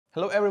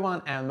Hello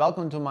everyone and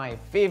welcome to my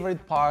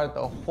favorite part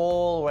of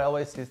whole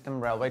railway system,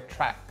 railway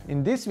track.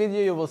 In this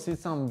video you will see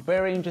some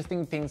very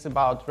interesting things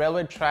about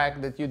railway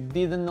track that you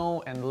didn't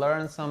know and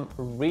learn some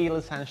real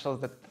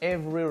essentials that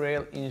every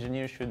rail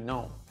engineer should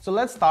know. So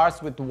let's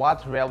start with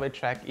what railway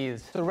track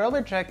is. So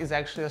railway track is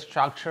actually a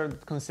structure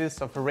that consists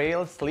of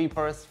rails,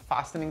 sleepers,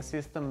 fastening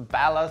system,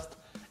 ballast,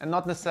 and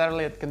not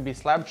necessarily it can be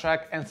slab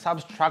track and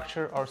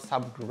substructure or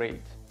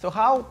subgrade. So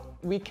how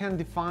we can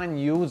define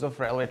use of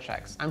railway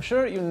tracks? I'm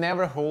sure you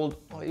never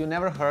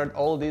heard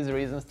all these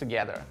reasons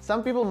together.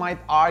 Some people might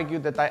argue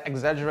that I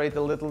exaggerate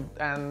a little,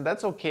 and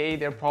that's okay,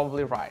 they're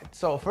probably right.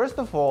 So first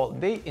of all,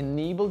 they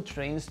enable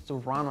trains to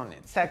run on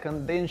it.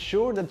 Second, they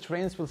ensure that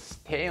trains will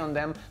stay on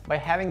them by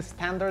having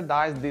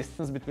standardized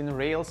distance between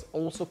rails,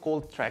 also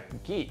called track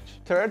gauge.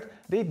 Third,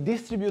 they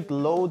distribute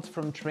loads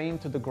from train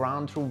to the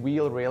ground through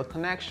wheel-rail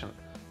connection.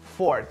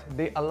 Fourth,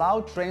 they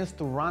allow trains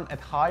to run at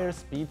higher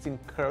speeds in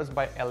curves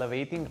by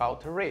elevating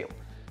outer rail.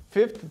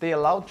 Fifth, they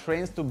allow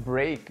trains to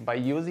brake by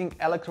using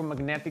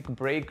electromagnetic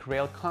brake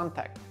rail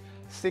contact.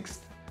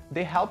 Sixth,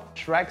 they help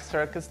track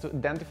circuits to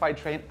identify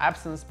train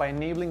absence by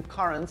enabling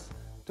currents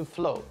to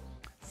flow.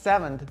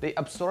 Seventh, they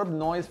absorb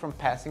noise from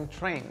passing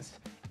trains.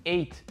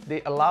 Eighth,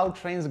 they allow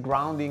trains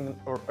grounding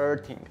or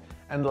earthing.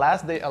 And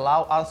last, they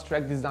allow us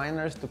track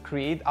designers to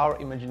create our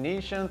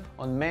imagination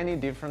on many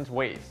different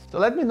ways. So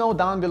let me know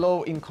down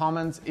below in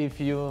comments if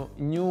you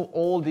knew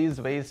all these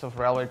ways of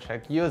railway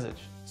track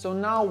usage. So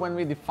now when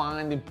we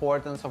define the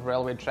importance of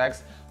railway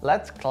tracks,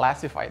 let's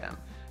classify them.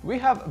 We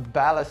have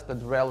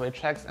ballasted railway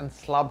tracks and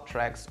slab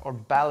tracks or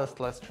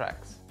ballastless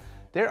tracks.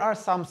 There are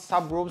some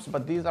subgroups,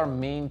 but these are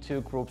main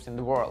two groups in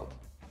the world.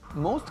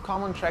 Most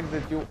common track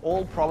that you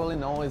all probably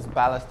know is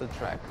ballasted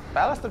track.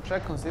 Ballasted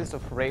track consists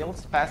of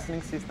rails,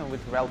 fastening system with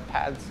rail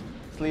pads,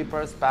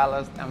 sleepers,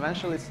 ballast, and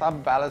eventually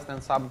sub-ballast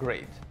and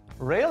subgrade.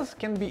 Rails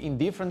can be in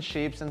different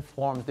shapes and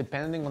forms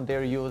depending on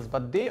their use,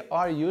 but they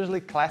are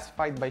usually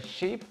classified by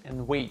shape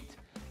and weight.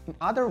 In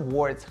other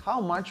words, how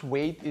much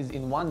weight is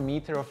in 1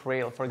 meter of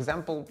rail, for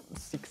example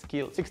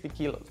 60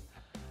 kilos.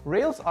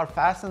 Rails are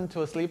fastened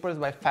to sleepers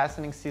by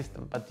fastening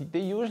system, but they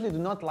usually do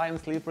not lie in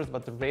sleepers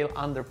but the rail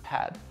under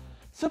pad.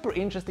 Super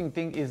interesting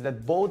thing is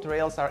that both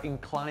rails are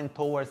inclined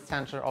towards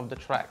center of the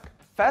track.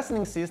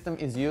 Fastening system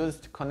is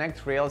used to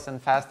connect rails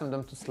and fasten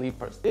them to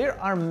sleepers. There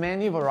are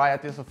many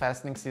varieties of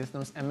fastening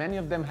systems and many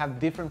of them have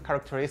different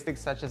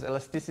characteristics such as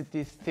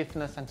elasticity,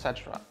 stiffness,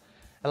 etc.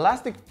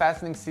 Elastic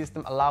fastening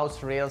system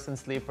allows rails and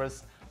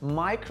sleepers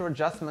micro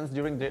adjustments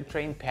during the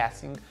train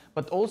passing,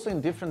 but also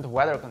in different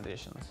weather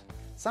conditions.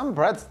 Some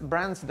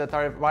brands that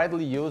are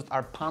widely used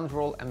are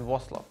Pandroll and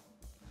Voslov.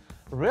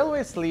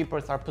 Railway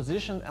sleepers are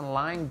positioned and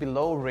lying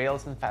below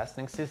rails and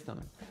fastening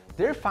system.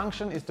 Their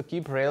function is to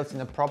keep rails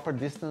in a proper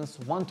distance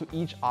one to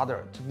each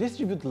other, to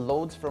distribute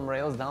loads from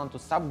rails down to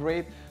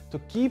subgrade, to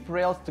keep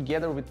rails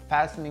together with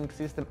fastening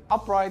system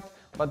upright,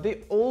 but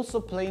they also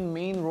play a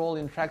main role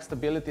in track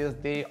stability as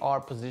they are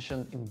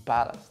positioned in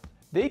ballast.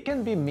 They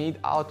can be made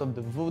out of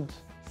the wood,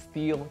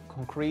 steel,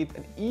 concrete,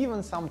 and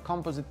even some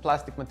composite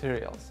plastic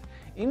materials.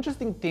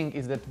 Interesting thing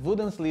is that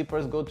wooden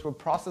sleepers go through a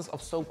process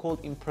of so-called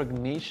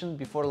impregnation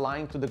before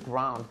lying to the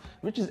ground,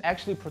 which is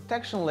actually a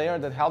protection layer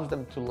that helps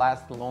them to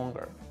last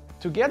longer.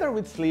 Together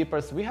with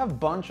sleepers, we have a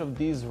bunch of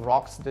these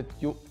rocks that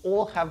you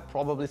all have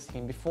probably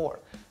seen before.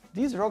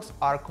 These rocks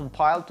are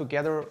compiled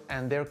together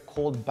and they're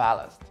called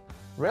ballast.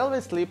 Railway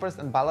sleepers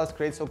and ballast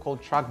create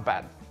so-called truck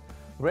bed.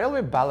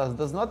 Railway ballast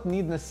does not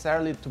need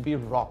necessarily to be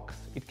rocks.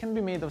 It can be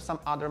made of some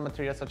other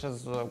materials such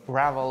as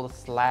gravel,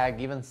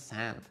 slag, even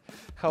sand.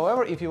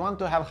 However, if you want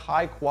to have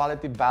high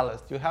quality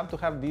ballast, you have to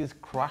have these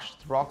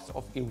crushed rocks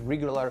of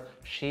irregular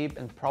shape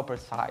and proper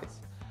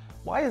size.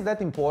 Why is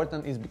that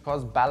important is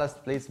because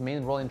ballast plays a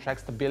main role in track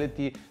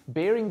stability,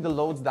 bearing the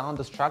loads down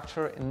the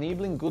structure,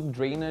 enabling good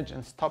drainage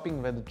and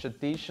stopping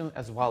vegetation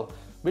as well,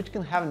 which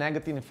can have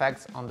negative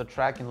effects on the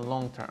track in the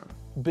long term.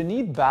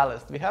 Beneath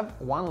ballast, we have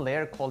one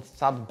layer called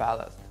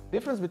sub-ballast.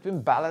 Difference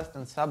between ballast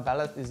and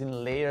sub-ballast is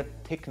in layer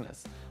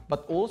thickness,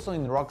 but also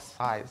in rock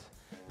size.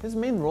 His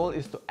main role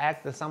is to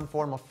act as some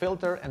form of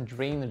filter and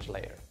drainage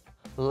layer.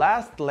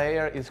 Last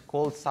layer is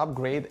called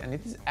subgrade and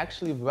it is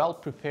actually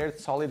well-prepared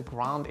solid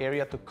ground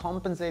area to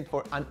compensate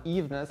for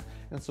unevenness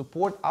and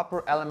support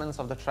upper elements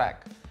of the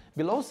track.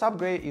 Below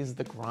subgrade is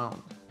the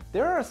ground.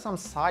 There are some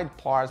side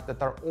parts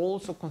that are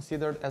also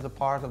considered as a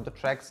part of the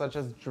track such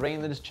as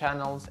drainage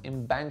channels,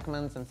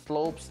 embankments and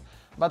slopes,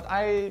 but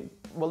I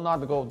will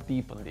not go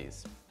deep on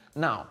these.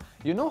 Now,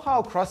 you know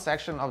how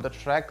cross-section of the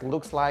track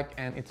looks like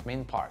and its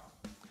main part.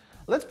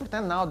 Let's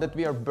pretend now that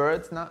we are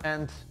birds now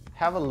and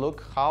have a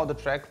look how the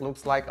track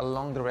looks like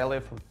along the railway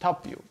from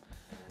top view.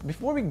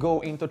 Before we go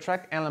into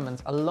track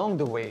elements along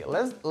the way,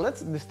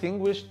 let's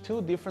distinguish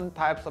two different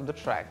types of the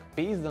track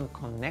based on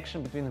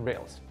connection between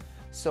rails.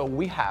 So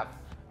we have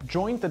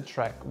jointed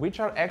track, which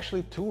are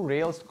actually two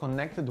rails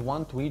connected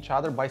one to each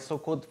other by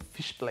so-called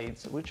fish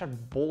blades, which are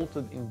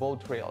bolted in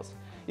both rails.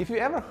 If you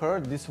ever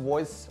heard this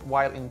voice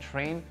while in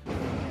train,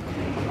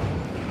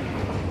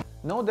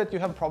 know that you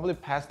have probably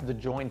passed the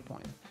joint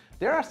point.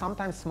 There are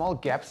sometimes small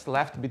gaps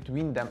left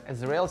between them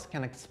as rails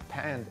can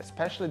expand,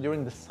 especially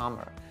during the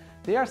summer.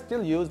 They are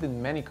still used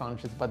in many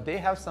countries, but they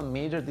have some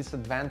major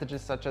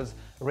disadvantages such as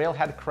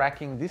railhead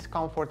cracking,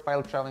 discomfort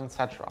while traveling,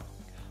 etc.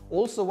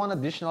 Also, one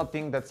additional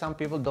thing that some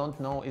people don't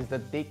know is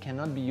that they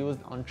cannot be used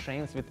on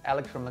trains with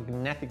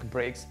electromagnetic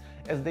brakes,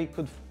 as they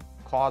could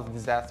cause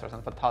disasters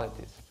and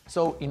fatalities.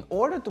 So in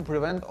order to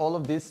prevent all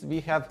of this,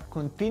 we have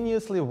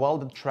continuously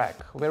welded track,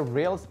 where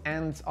rails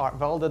ends are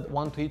welded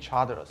one to each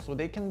other, so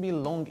they can be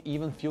long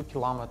even few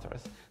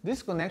kilometers.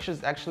 This connection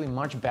is actually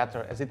much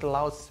better, as it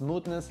allows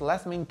smoothness,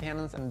 less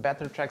maintenance and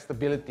better track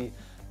stability,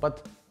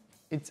 but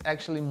it's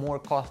actually more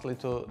costly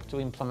to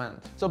implement.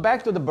 So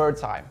back to the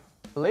bird's eye.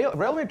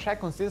 Railway track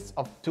consists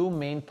of two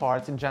main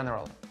parts in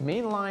general: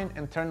 main line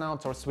and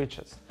turnouts or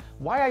switches.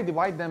 Why I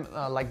divide them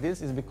like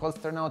this is because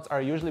turnouts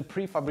are usually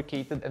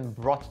prefabricated and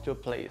brought to a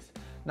place.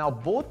 Now,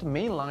 both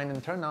mainline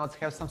and turnouts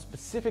have some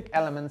specific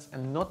elements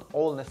and not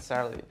all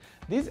necessarily.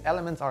 These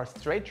elements are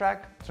straight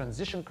track,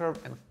 transition curve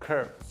and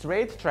curve.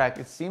 Straight track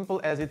is simple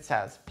as it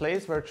says,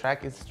 place where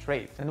track is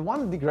straight. And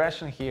one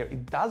digression here,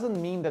 it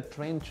doesn't mean that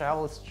train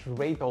travels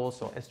straight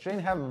also, as train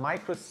have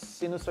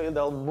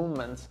micro-sinusoidal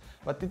movements,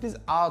 but it is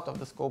out of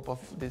the scope of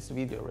this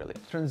video really.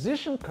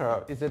 Transition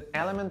curve is an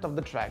element of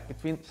the track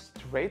between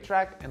straight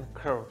track and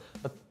curve,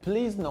 but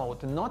please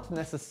note, not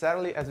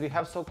necessarily, as we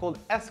have so-called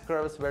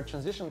S-curves where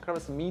transition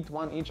curves meet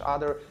each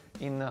other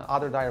in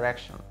other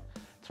direction.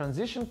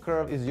 Transition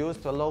curve is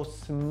used to allow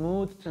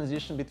smooth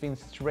transition between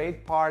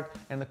straight part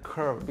and a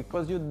curve,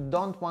 because you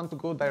don't want to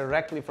go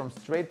directly from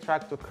straight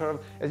track to curve,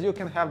 as you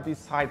can have these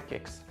side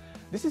kicks.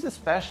 This is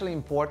especially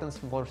important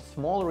for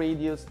small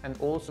radius and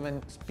also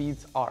when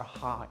speeds are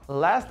high.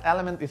 Last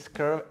element is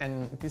curve,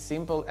 and it is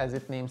simple as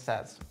its name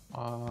says.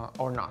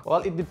 Or not.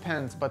 Well, it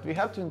depends, but we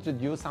have to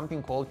introduce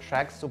something called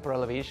track super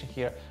elevation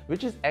here,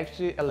 which is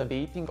actually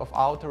elevating of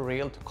outer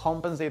rail to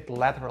compensate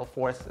lateral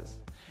forces.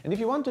 And if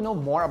you want to know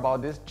more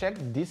about this, check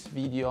this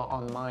video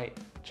on my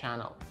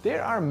channel.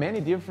 There are many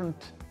different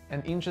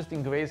and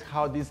interesting ways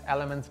how these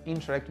elements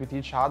interact with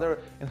each other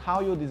and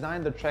how you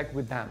design the track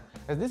with them,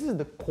 as this is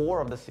the core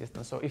of the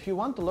system. So if you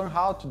want to learn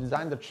how to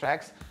design the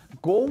tracks,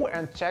 go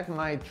and check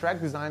my track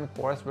design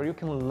course, where you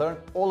can learn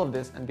all of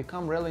this and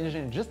become rail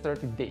engineer in just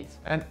 30 days.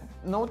 And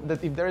note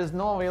that if there is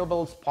no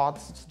available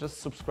spots,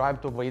 just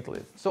subscribe to a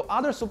waitlist. So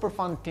other super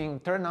fun thing,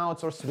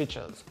 turnouts or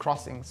switches,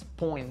 crossings,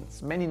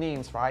 points, many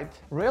names, right?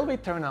 Railway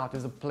turnout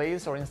is a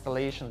place or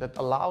installation that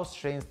allows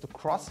trains to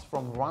cross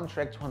from one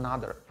track to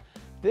another.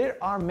 There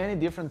are many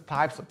different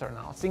types of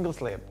turnout: single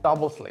slab,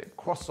 double slab,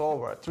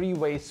 crossover,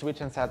 three-way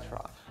switch,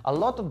 etc. A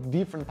lot of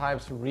different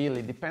types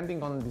really,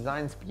 depending on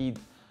design speed,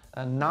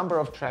 number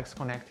of tracks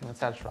connecting,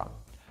 etc.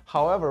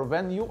 However,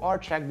 when you are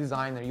track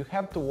designer, you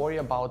have to worry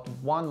about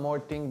one more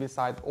thing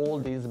beside all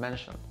these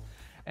mentioned.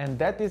 And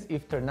that is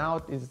if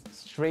turnout is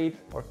straight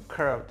or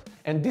curved.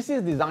 And this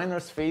is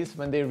designers face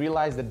when they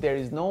realize that there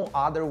is no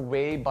other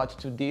way but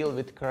to deal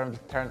with curved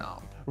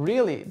turnout.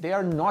 Really, they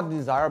are not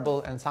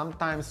desirable, and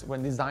sometimes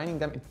when designing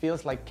them it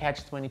feels like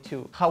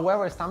catch-22.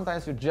 However,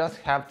 sometimes you just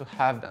have to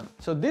have them.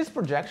 So this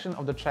projection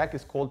of the track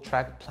is called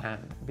track plan.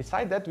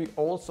 Beside that, we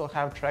also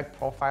have track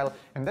profile,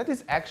 and that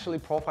is actually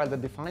profile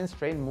that defines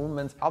train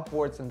movements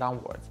upwards and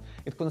downwards.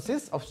 It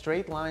consists of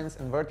straight lines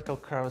and vertical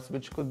curves,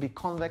 which could be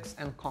convex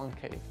and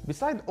concave.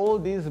 Beside all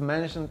these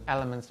mentioned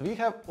elements, we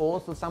have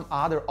also some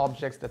other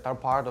objects that are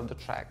part of the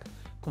track.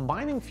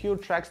 Combining few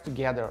tracks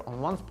together on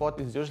one spot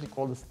is usually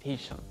called a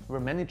station, where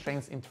many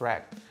trains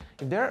interact.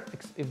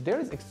 If there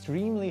is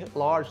extremely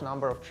large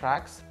number of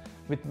tracks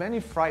with many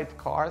freight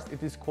cars,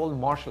 it is called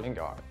marshalling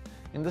yard.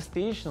 In the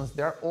stations,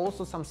 there are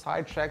also some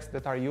side tracks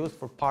that are used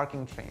for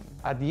parking train.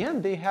 At the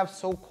end, they have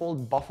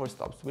so-called buffer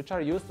stops, which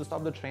are used to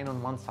stop the train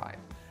on one side.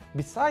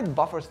 Besides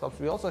buffer stops,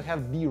 we also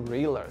have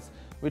derailers,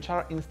 which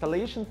are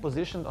installations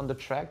positioned on the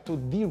track to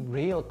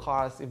derail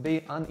cars if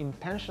they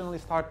unintentionally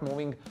start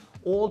moving,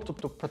 all to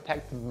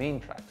protect the main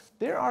tracks.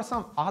 There are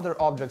some other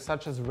objects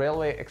such as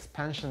railway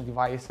expansion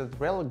devices,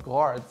 rail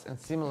guards and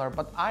similar,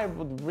 but I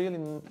would really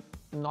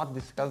not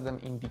discuss them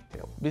in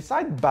detail.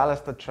 Besides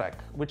ballasted track,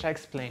 which I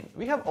explained,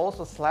 we have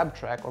also slab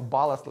track or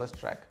ballastless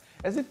track.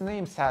 As its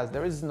name says,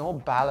 there is no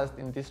ballast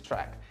in this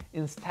track.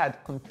 Instead,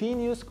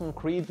 continuous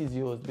concrete is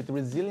used with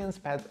resilience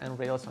pads and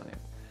rails on it.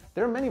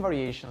 There are many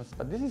variations,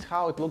 but this is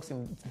how it looks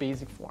in its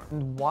basic form.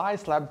 And why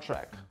slab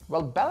track?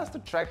 Well,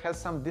 ballasted track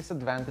has some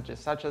disadvantages,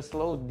 such as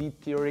slow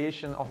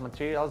deterioration of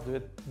materials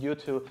due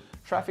to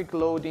traffic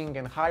loading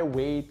and high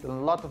weight and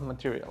a lot of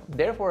material.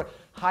 Therefore,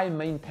 high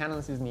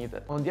maintenance is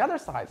needed. On the other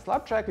side,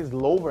 slab track is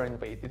lower in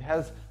weight. It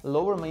has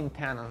lower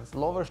maintenance,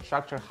 lower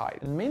structure height.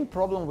 The main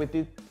problem with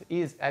it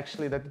is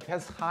actually that it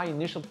has high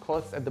initial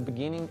costs at the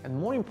beginning, and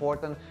more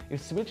important,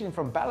 if switching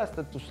from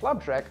ballasted to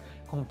slab track,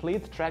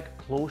 complete track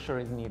closure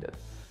is needed.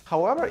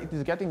 However, it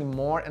is getting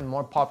more and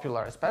more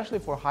popular, especially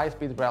for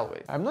high-speed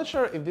railways. I'm not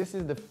sure if this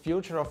is the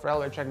future of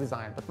railway track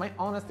design, but my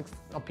honest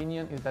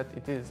opinion is that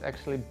it is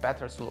actually a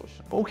better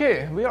solution.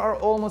 Okay, we are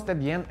almost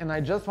at the end, and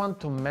I just want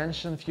to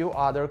mention a few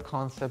other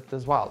concepts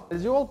as well.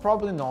 As you all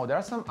probably know, there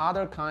are some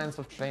other kinds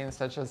of trains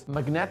such as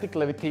magnetic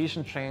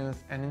levitation trains,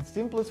 and in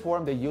simplest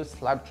form they use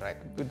slab track,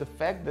 with the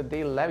fact that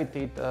they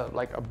levitate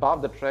like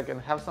above the track and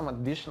have some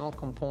additional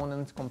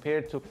components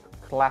compared to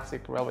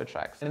classic railway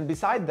tracks. And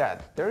beside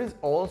that, there is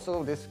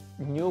also this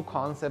new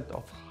concept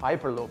of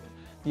hyperloop.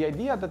 The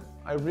idea that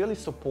I really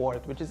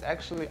support, which is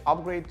actually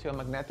upgrade to a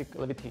magnetic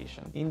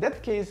levitation. In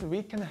that case,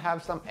 we can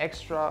have some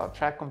extra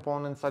track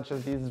components such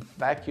as these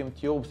vacuum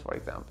tubes, for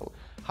example.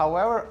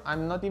 However,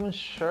 I'm not even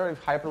sure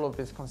if Hyperloop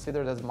is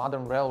considered as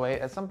modern railway,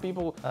 as some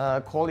people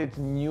call it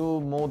new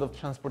mode of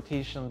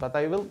transportation, but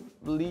I will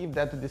leave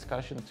that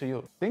discussion to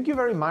you. Thank you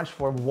very much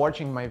for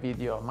watching my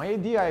video. My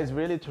idea is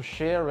really to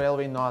share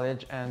railway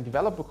knowledge and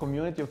develop a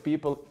community of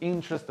people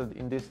interested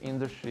in this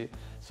industry.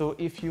 So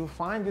if you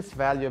find this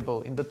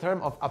valuable in the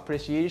term of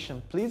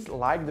appreciation, please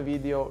like the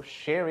video,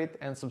 share it,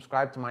 and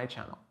subscribe to my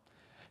channel.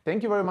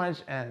 Thank you very much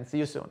and see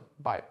you soon.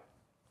 Bye.